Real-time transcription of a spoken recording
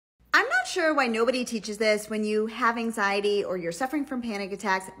sure why nobody teaches this when you have anxiety or you're suffering from panic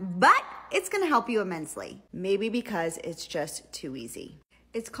attacks, but it's gonna help you immensely. Maybe because it's just too easy.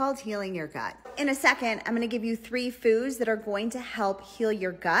 It's called healing your gut. In a second, I'm gonna give you 3 foods that are going to help heal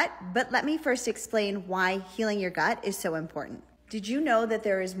your gut, but let me first explain why healing your gut is so important. Did you know that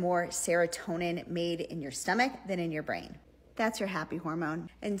there is more serotonin made in your stomach than in your brain? That's your happy hormone.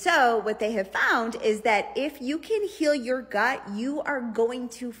 And so what they have found is that if you can heal your gut, you are going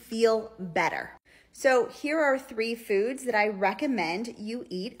to feel better. So here are 3 foods that I recommend you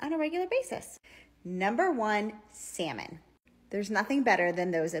eat on a regular basis. Number 1, salmon. There's nothing better than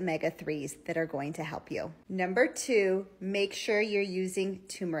those omega-3s that are going to help you. Number 2, make sure you're using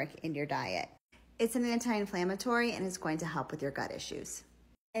turmeric in your diet. It's an anti-inflammatory and it's going to help with your gut issues.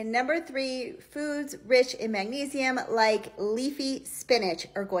 And number 3, foods rich in magnesium like leafy spinach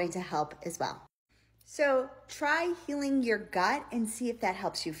are going to help as well. So try healing your gut and see if that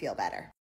helps you feel better.